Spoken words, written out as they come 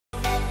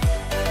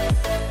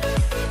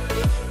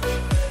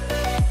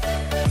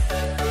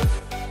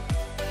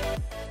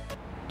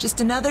Just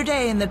another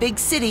day in the big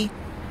city.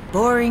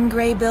 Boring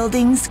gray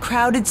buildings,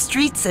 crowded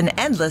streets, and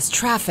endless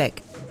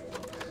traffic.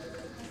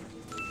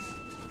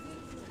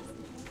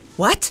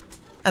 What?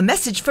 A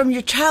message from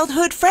your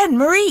childhood friend,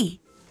 Marie.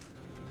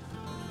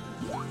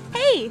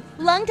 Hey,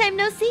 long time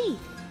no see.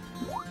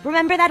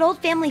 Remember that old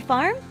family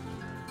farm?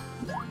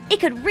 It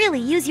could really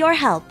use your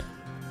help.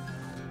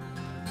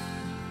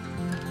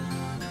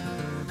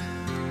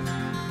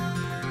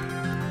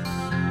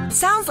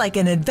 Sounds like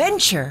an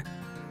adventure.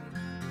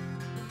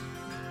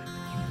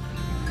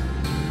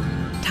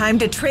 Time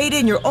to trade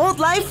in your old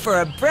life for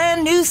a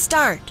brand new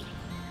start.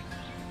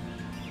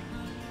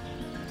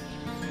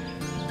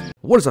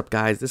 What is up,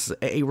 guys? This is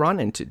A-ARon,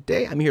 and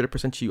today I'm here to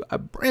present to you a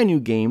brand new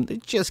game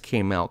that just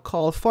came out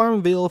called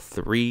Farmville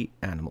 3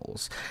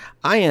 Animals.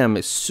 I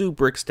am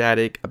super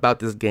ecstatic about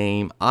this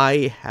game.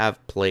 I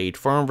have played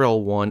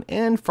Farmville 1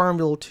 and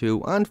Farmville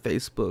 2 on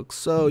Facebook,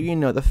 so you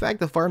know, the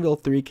fact that Farmville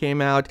 3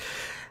 came out,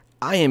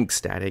 I am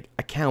ecstatic.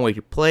 I can't wait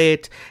to play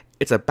it.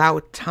 It's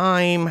about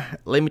time.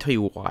 Let me tell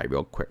you why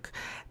real quick.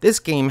 This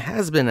game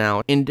has been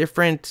out in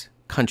different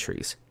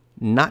countries,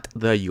 not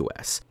the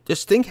US.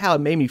 Just think how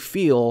it made me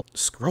feel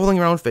scrolling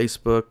around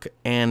Facebook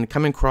and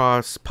coming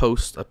across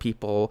posts of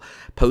people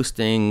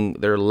posting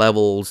their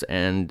levels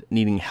and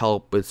needing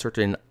help with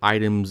certain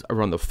items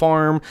around the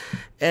farm.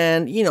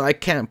 And, you know, I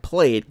can't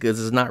play it because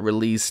it's not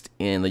released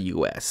in the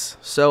US.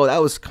 So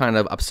that was kind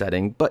of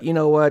upsetting. But you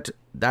know what?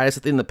 That is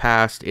a thing in the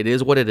past. It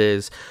is what it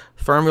is.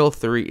 Farmville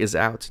 3 is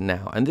out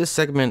now. And this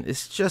segment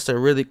is just a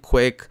really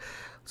quick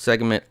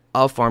segment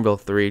of Farmville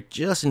 3,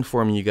 just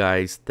informing you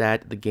guys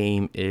that the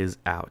game is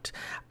out.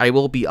 I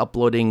will be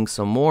uploading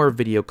some more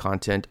video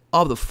content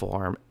of the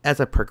farm as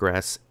I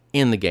progress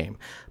in the game.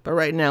 But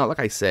right now, like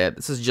I said,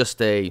 this is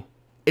just a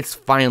it's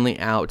finally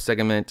out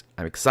segment.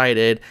 I'm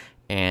excited,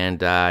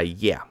 and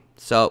yeah.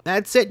 So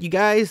that's it, you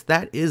guys.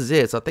 That is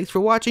it. So thanks for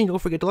watching. Don't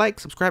forget to like,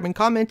 subscribe, and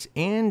comment,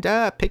 and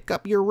pick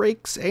up your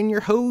rakes and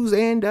your hoes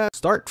and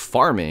start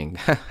farming.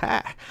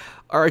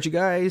 Alright, you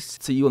guys.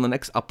 See you on the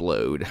next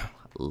upload.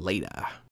 Later.